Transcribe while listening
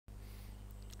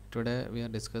Today we are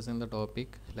discussing the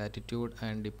topic latitude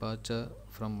and departure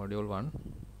from module 1.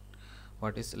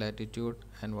 What is latitude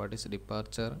and what is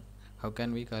departure? How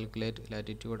can we calculate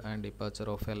latitude and departure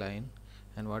of a line?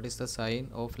 And what is the sign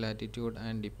of latitude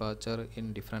and departure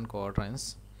in different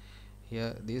quadrants?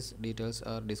 Here these details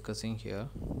are discussing here.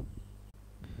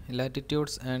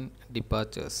 Latitudes and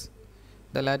departures.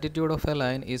 The latitude of a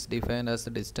line is defined as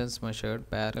the distance measured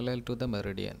parallel to the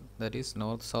meridian, that is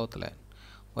north-south line,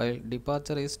 while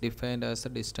departure is defined as the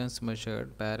distance measured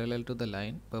parallel to the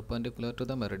line perpendicular to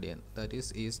the meridian, that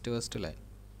is east-west line.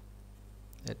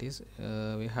 That is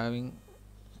we having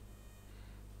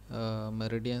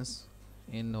meridians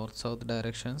in north-south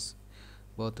directions.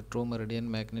 Both true meridian,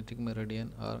 magnetic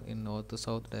meridian are in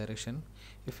north-south direction.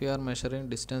 If we are measuring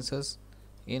distances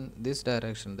in this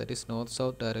direction, that is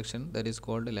north-south direction, that is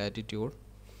called latitude.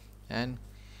 And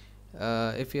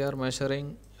if we are measuring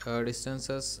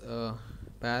distances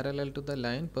parallel to the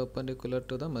line perpendicular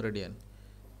to the meridian,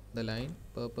 the line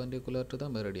perpendicular to the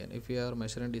meridian, if we are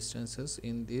measuring distances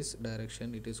in this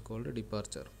direction, it is called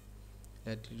departure.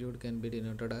 Latitude can be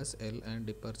denoted as L and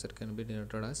departure can be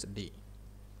denoted as D.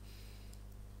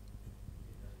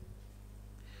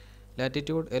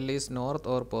 Latitude L is north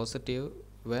or positive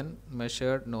when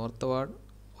measured northward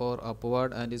or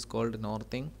upward and is called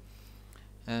northing,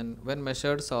 and when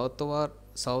measured southward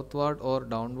or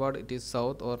downward it is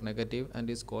south or negative and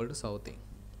is called southing.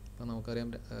 അപ്പോൾ നമുക്കറിയാം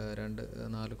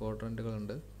നാല്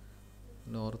ക്വാഡ്രൻറ്റുകളുണ്ട്.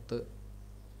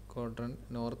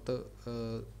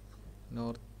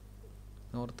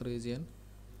 North region,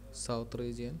 south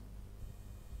region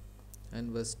and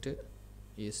west,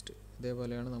 east.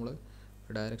 ഇതേപോലെയാണ് നമ്മൾ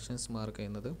directions mark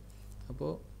ചെയ്യുന്നത്.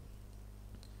 അപ്പോൾ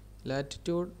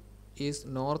latitude is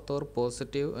north or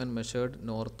positive and measured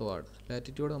നോർത്ത്വാർഡ്.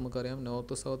 Latitude നമുക്കറിയാം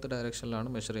north south ഡയറക്ഷനിലാണ്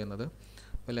measure ചെയ്യുന്നത്.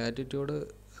 അപ്പോൾ ലാറ്റിറ്റ്യൂഡ്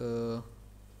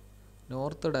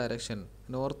നോർത്ത് ഡയറക്ഷൻ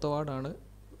നോർത്ത്വാർഡാണ്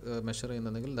മെഷർ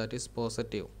ചെയ്യുന്നതെങ്കിൽ ദാറ്റ് ഈസ്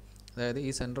പോസിറ്റീവ്. അതായത് ഈ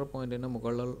സെൻട്രൽ പോയിൻറ്റിന്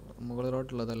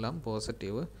മുകളിലോട്ടുള്ളതെല്ലാം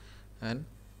പോസിറ്റീവ് ആൻഡ്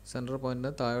സെൻട്രൽ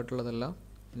പോയിൻറ്റിന് താഴോട്ടുള്ളതെല്ലാം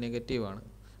നെഗറ്റീവാണ്.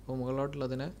 അപ്പോൾ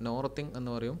മുകളിലോട്ടുള്ളതിന് നോർത്തിങ് എന്ന്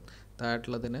പറയും,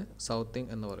 താഴോട്ടുള്ളതിന് സൗത്തിങ്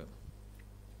എന്ന് പറയും.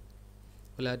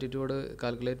 ലാറ്റിറ്റ്യൂഡ്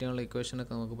കാൽക്കുലേറ്റ് ചെയ്യാനുള്ള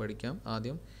ഇക്വേഷനൊക്കെ നമുക്ക് പഠിക്കാം.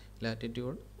 ആദ്യം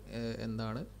ലാറ്റിറ്റ്യൂഡ്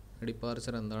എന്താണ്,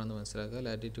 ഡിപ്പാർച്ചർ എന്താണെന്ന് മനസ്സിലാക്കുക.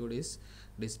 Latitude is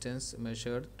distance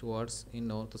measured towards in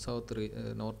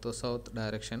north south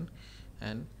direction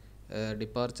and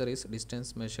departure is distance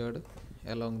measured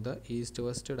along the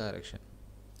east-west direction.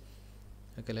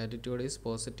 Okay, latitude is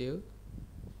positive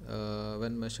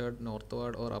when measured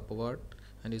northward or upward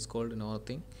and is called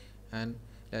northing, and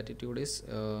latitude is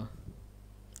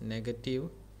negative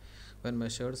when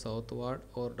measured southward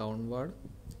or downward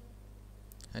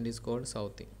and is called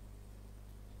southing.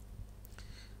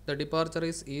 The departure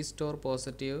is east or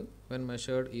positive when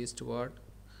measured eastward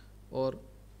or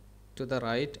to the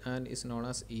right and is known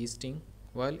as easting,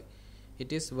 while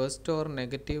it is west or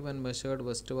negative when measured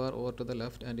westward or to the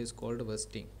left and is called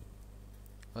westing.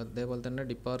 അതേപോലെ തന്നെ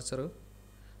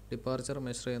departure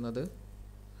measure ചെയ്യുന്നത്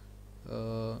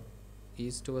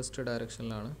east west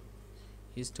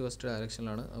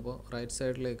ഡയറക്ഷനിലാണ്. അപ്പോൾ right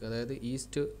സൈഡിലേക്ക്, അതായത്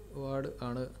east ward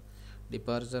ആണ്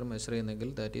departure measure ചെയ്യുന്നതെങ്കിൽ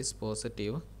that is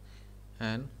positive,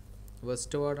 and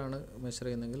west വാർഡാണ് measure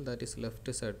ചെയ്യുന്നതെങ്കിൽ that is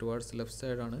left side, towards left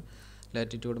സൈഡാണ്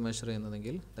ലാറ്റിറ്റ്യൂഡ് മെഷർ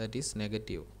ചെയ്യുന്നതെങ്കിൽ that is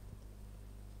negative.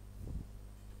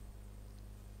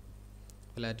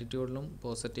 ലാറ്റിറ്റ്യൂഡിലും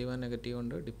positive and negative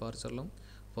ഉണ്ട്, ഡിപ്പാർച്ചറിലും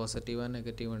പോസിറ്റീവ് ആൻഡ്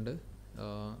നെഗറ്റീവ് ഉണ്ട്.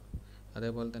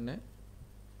 അതേപോലെ തന്നെ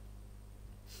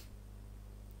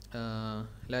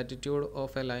latitude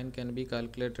of a line can be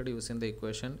calculated using the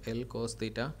equation L cos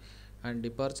theta, and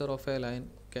departure of a line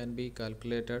can be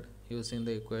calculated using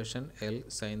the equation L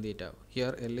sin theta.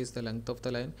 Here L is the length of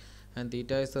the line and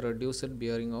theta is the reduced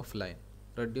bearing of line.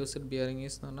 Reduced bearing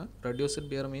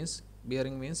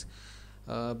means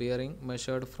bearing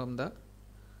measured from the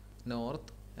north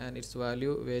and its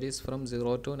value varies from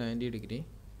 0 to 90 degree.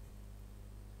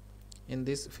 In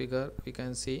this figure we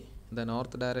can see the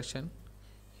north direction.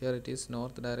 Here it is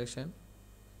north direction,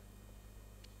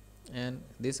 and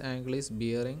this angle is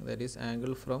bearing, that is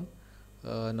angle from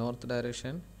north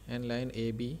direction, and line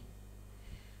AB.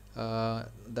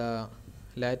 The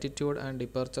latitude and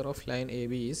departure of line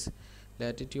AB is,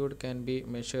 latitude can be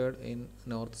measured in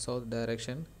north south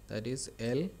direction, that is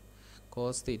L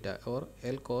cos theta or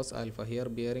L cos alpha. Here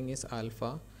bearing is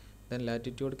alpha, then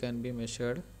latitude can be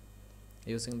measured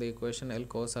using the equation L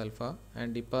cos alpha, and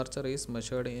departure is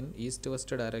measured in east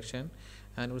west direction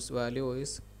and its value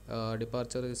is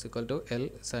departure is equal to L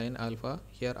sin alpha.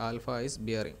 Here alpha is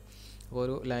bearing.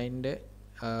 ഒരു ലൈനിൻ്റെ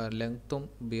ലെങ്ത്തും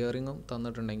ബിയറിങ്ങും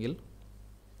തന്നിട്ടുണ്ടെങ്കിൽ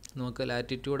നമുക്ക്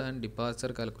latitude and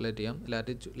departure calculate ചെയ്യാം.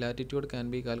 Latitude can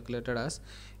be calculated as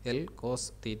L cos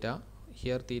theta,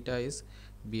 here theta is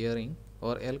bearing,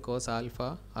 or L cos alpha,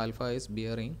 alpha is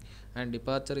bearing, and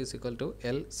departure is equal to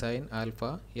L sin alpha,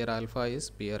 here alpha is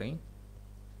bearing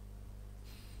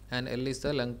and L is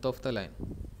the length of the line.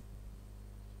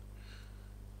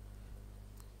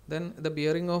 Then the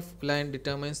bearing of line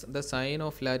determines the sign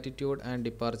of latitude and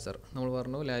departure. നമ്മൾ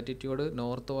പറഞ്ഞു latitude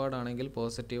north ward ആണെങ്കിൽ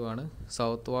positive ആണ്,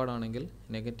 south ward ആണെങ്കിൽ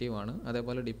negative ആണ്.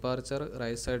 അതേപോലെ departure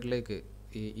right സൈഡിലേക്ക്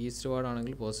ഈ east ward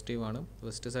ആണെങ്കിൽ പോസിറ്റീവ് ആണ്,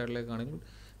 വെസ്റ്റ് സൈഡിലേക്കാണെങ്കിൽ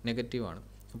നെഗറ്റീവ് ആണ്.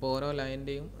 അപ്പോൾ ഓരോ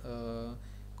ലൈനിൻ്റെയും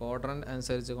ക്വാഡ്രൻറ്റ്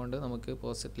അനുസരിച്ച് കൊണ്ട് നമുക്ക്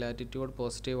ലാറ്റിറ്റ്യൂഡ്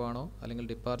പോസിറ്റീവ് ആണോ അല്ലെങ്കിൽ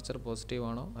ഡിപ്പാർച്ചർ പോസിറ്റീവ്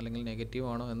ആണോ അല്ലെങ്കിൽ നെഗറ്റീവ്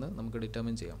ആണോ എന്ന് നമുക്ക്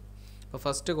ഡിറ്റർമിൻ ചെയ്യാം. അപ്പോൾ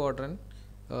ഫസ്റ്റ് ക്വാഡ്രൻറ്റ്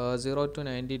 0 to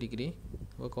 90 ഡിഗ്രി.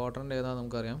 അപ്പോൾ ക്വാഡ്രൻറ്റ് ഏതാണെന്ന്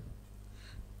നമുക്കറിയാം.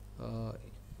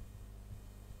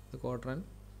 ക്വാഡ്രൻറ്റ്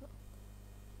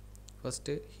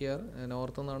ഫസ്റ്റ് ഹിയർ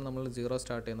നോർത്ത് നിന്നാണ് നമ്മൾ 0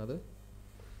 സ്റ്റാർട്ട് ചെയ്യുന്നത്.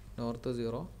 North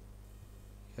 0,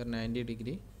 here 90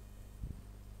 degree.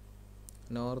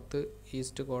 North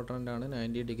east quadrant ആണ്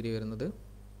 90 ഡിഗ്രി വരുന്നത്.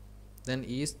 Then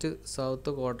east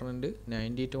south quadrant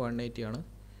 90 to 180 ആണ്.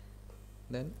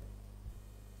 Then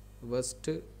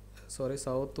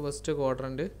south west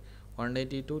quadrant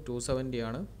 180 to 270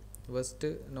 ആണ്. വെസ്റ്റ്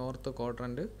നോർത്ത്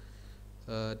ക്വാഡ്രൻ്റ്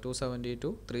 270 to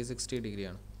 360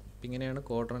 ഡിഗ്രിയാണ്. അപ്പം ഇങ്ങനെയാണ്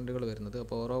ക്വാഡ്രൻറ്റുകൾ വരുന്നത്.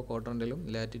 അപ്പോൾ ഓരോ ക്വാഡ്രൻറ്റിലും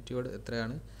ലാറ്റിറ്റ്യൂഡ്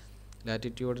എത്രയാണ്,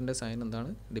 ലാറ്റിറ്റ്യൂഡിൻ്റെ സൈൻ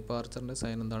എന്താണ്, ഡിപ്പാർച്ചറിൻ്റെ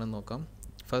സൈൻ എന്താണെന്ന് നോക്കാം.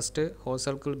 First whole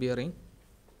circle bearing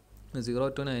 0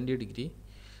 to 90 degree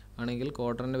ആണെങ്കിൽ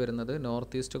ക്വാഡ്രൻ്റ് വരുന്നത്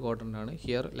നോർത്ത് ഈസ്റ്റ് ക്വാഡ്രൻ്റ് ആണ്.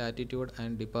 Here latitude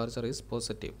and departure is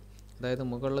positive. അതായത്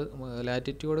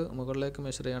ലാറ്റിറ്റ്യൂഡ് മുകളിലേക്ക്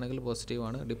മെഷർ ചെയ്യുകയാണെങ്കിൽ പോസിറ്റീവ്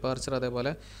ആണ്, ഡിപ്പാർച്ചർ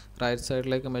അതേപോലെ റൈറ്റ്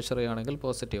സൈഡിലേക്ക് മെഷർ ചെയ്യുകയാണെങ്കിൽ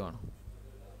പോസിറ്റീവ് ആണ്.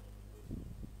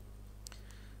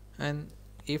 And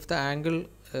if the angle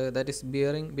that is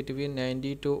bearing between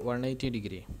 90 to 180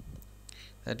 degree,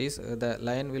 that is the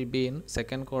line will be in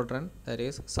second quadrant, that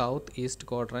is south east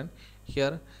quadrant.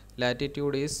 Here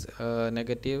latitude is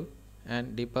negative and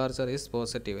departure is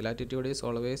positive. Latitude is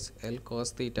always L cos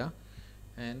theta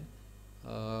and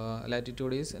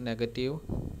latitude is negative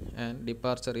and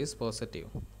departure is positive.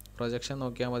 Projection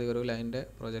നോക്കിയാൽ മതി, ഒരു ലൈനിൻ്റെ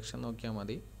projection നോക്കിയാൽ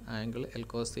മതി. Angle L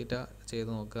cos theta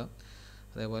ചെയ്ത് നോക്കുക,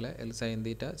 അതേപോലെ L sin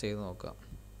theta ചെയ്ത് നോക്കുക.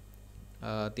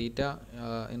 തീറ്റ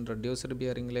ഇൻ റെഡ്യൂസ്ഡ്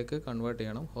ബിയറിങ്ങിലേക്ക് കൺവേർട്ട്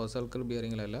ചെയ്യണം. ഹോൾ സർക്കിൾ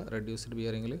ബിയറിങ്ങിലല്ല, റെഡ്യൂസ്ഡ്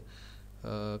ബിയറിങ്ങിൽ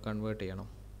കൺവേർട്ട് ചെയ്യണം.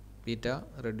 തീറ്റ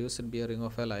reduced bearing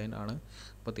of A line ആണ്.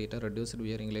 അപ്പോൾ തീറ്റ റെഡ്യൂസ്ഡ്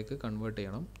ബിയറിങ്ങിലേക്ക് കൺവേർട്ട്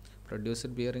ചെയ്യണം.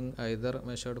 Reduced bearing either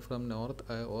measured from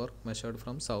north or measured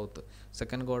from south.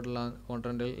 Second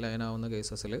ക്വാഡ്രൻറ്റിൽ line ആവുന്ന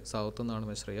കേസസിൽ സൗത്ത് നിന്നാണ്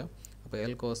മെഷർ ചെയ്യുക. അപ്പോൾ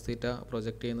എൽ കോസ് തീറ്റ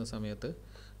പ്രൊജക്റ്റ് ചെയ്യുന്ന സമയത്ത്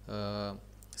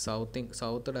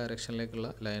സൗത്ത് ഡയറക്ഷനിലേക്കുള്ള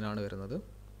ലൈനാണ് വരുന്നത്.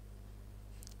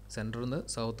 സെൻറ്ററിൽ നിന്ന്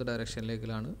സൗത്ത്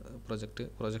ഡയറക്ഷനിലേക്കാണ്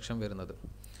പ്രൊജക്ഷൻ വരുന്നത്.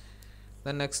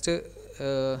 Then next,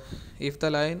 if the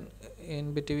line in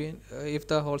between, if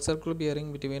the whole circle bearing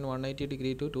between 180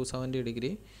 degree to 270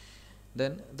 degree,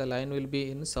 then the line will be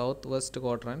in southwest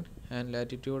quadrant and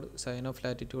latitude, sign of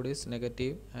latitude is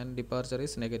negative and departure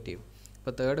is negative.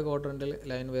 ഇപ്പോൾ third ക്വാഡ്രൻറ്റിൽ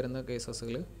line വരുന്ന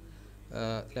കേസസിൽ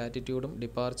ലാറ്റിറ്റ്യൂഡും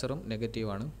ഡിപ്പാർച്ചറും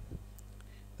നെഗറ്റീവാണ്.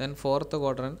 Then fourth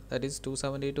quadrant, that is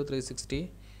 270 to 360,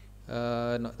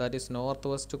 that is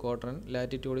northwest quadrant,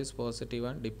 latitude is positive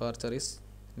and departure is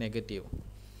negative.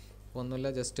 ഒന്നുമില്ല,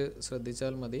 just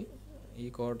ശ്രദ്ധിച്ചാൽ മതി. ഈ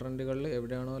ക്വാഡ്രൻറ്റുകളിൽ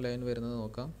എവിടെയാണോ line വരുന്നത്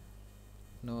നോക്കാം.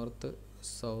 North,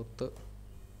 south,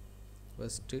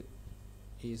 west,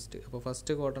 east. അപ്പോൾ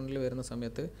ഫസ്റ്റ് ക്വാഡ്രൻറ്റിൽ വരുന്ന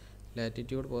സമയത്ത്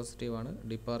ലാറ്റിറ്റ്യൂഡ് പോസിറ്റീവാണ്,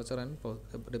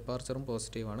 ഡിപ്പാർച്ചറും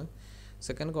പോസിറ്റീവാണ്.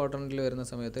 സെക്കൻഡ് ക്വാഡ്രൻറ്റിൽ വരുന്ന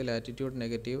സമയത്ത് latitude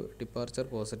negative, departure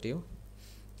positive.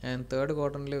 And third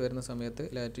ക്വാഡ്രൻറ്റിൽ വരുന്ന സമയത്ത്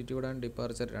ലാറ്റിറ്റ്യൂഡ് ആൻഡ്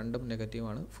ഡിപ്പാർച്ചർ രണ്ടും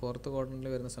നെഗറ്റീവാണ്. ഫോർത്ത് ക്വാഡ്രൻറ്റിൽ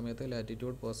വരുന്ന സമയത്ത്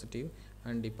latitude positive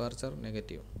and departure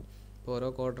negative. അപ്പോൾ ഓരോ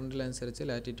ക്വാഡ്രൻറ്റിലനുസരിച്ച്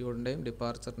ലാറ്റിറ്റ്യൂഡിൻ്റെയും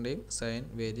ഡിപ്പാർച്ചറിൻ്റെയും സൈൻ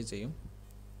വേരി ചെയ്യും.